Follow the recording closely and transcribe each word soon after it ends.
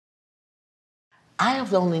I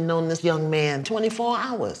have only known this young man 24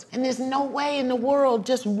 hours, and there's no way in the world,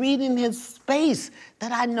 just reading his space,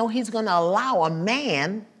 that I know he's gonna allow a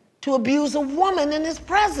man to abuse a woman in his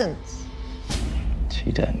presence.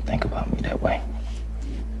 She doesn't think about me that way.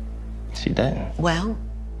 She doesn't. Well,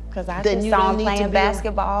 because I just saw him playing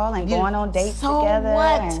basketball and going on dates together. So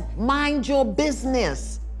what? Mind your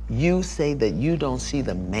business. You say that you don't see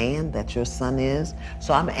the man that your son is,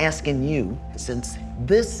 so I'm asking you, since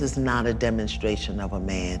this is not a demonstration of a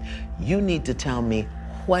man, you need to tell me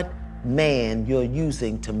what man you're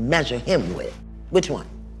using to measure him with. Which one?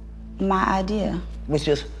 My idea. Which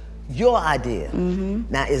is your idea.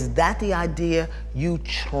 Now, is that the idea you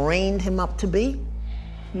trained him up to be?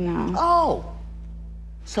 No. Oh.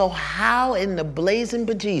 So how in the blazing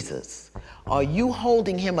bejesus are you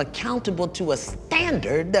holding him accountable to a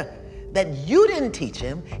standard that you didn't teach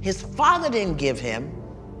him, his father didn't give him,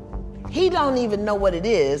 he don't even know what it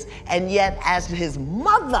is, and yet as his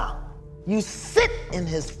mother, you sit in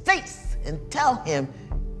his face and tell him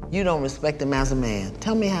you don't respect him as a man?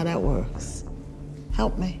 Tell me how that works.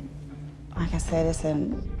 Help me. Like I said,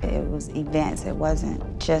 it was events. It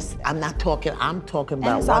wasn't just. I'm talking about one thing.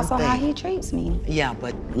 And it's also how he treats me. Yeah,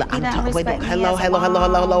 but I'm talking.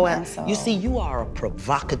 Hello. So. You see, you are a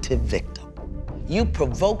provocative victim. You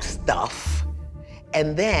provoke stuff,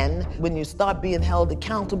 and then when you start being held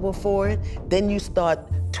accountable for it, then you start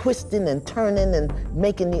twisting and turning and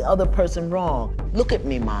making the other person wrong. Look at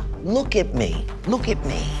me, Ma. Look at me. Look at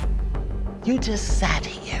me. You just sat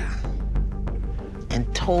here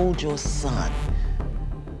and told your son,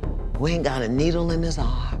 who ain't got a needle in his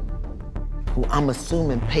arm, who I'm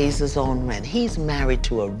assuming pays his own rent. He's married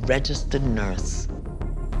to a registered nurse.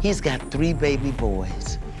 He's got 3 baby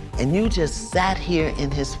boys. And you just sat here in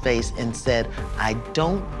his face and said, I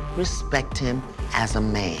don't respect him as a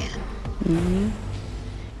man.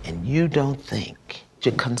 And you don't think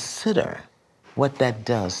to consider what that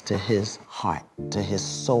does to his heart, to his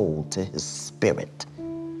soul, to his spirit.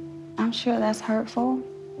 I'm sure that's hurtful.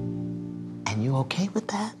 And you okay with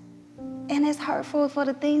that? And it's hurtful for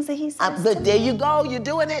the things that he says. But there you go, you're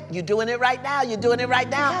doing it. You're doing it right now. You're doing it right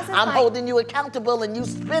now. I'm holding you accountable and you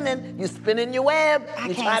spinning your web.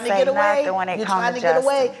 You're trying to get away. You're trying to get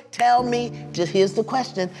away. Tell me, just here's the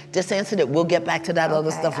question. Just answer it. We'll get back to that other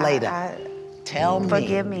stuff later. Tell me.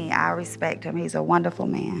 Forgive me, I respect him. He's a wonderful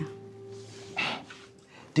man.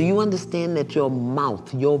 Do you understand that your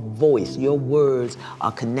mouth, your voice, your words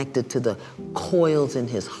are connected to the coils in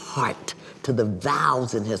his heart, to the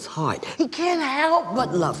valves in his heart? He can't help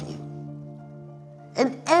but love you.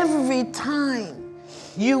 And every time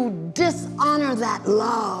you dishonor that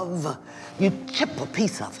love, you chip a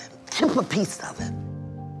piece of him, chip a piece of him.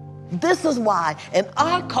 This is why in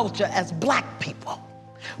our culture as Black people,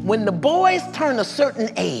 when the boys turn a certain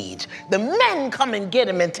age, the men come and get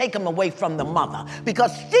him and take him away from the mother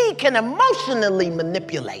because she can emotionally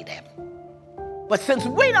manipulate him. But since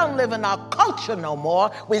we don't live in our culture no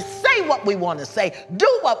more, we say what we want to say,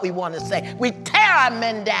 do what we want to say. We tear our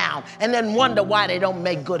men down and then wonder why they don't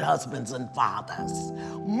make good husbands and fathers.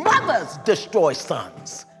 Mothers destroy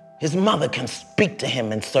sons. His mother can speak to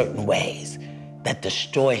him in certain ways that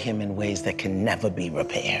destroy him in ways that can never be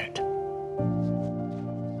repaired.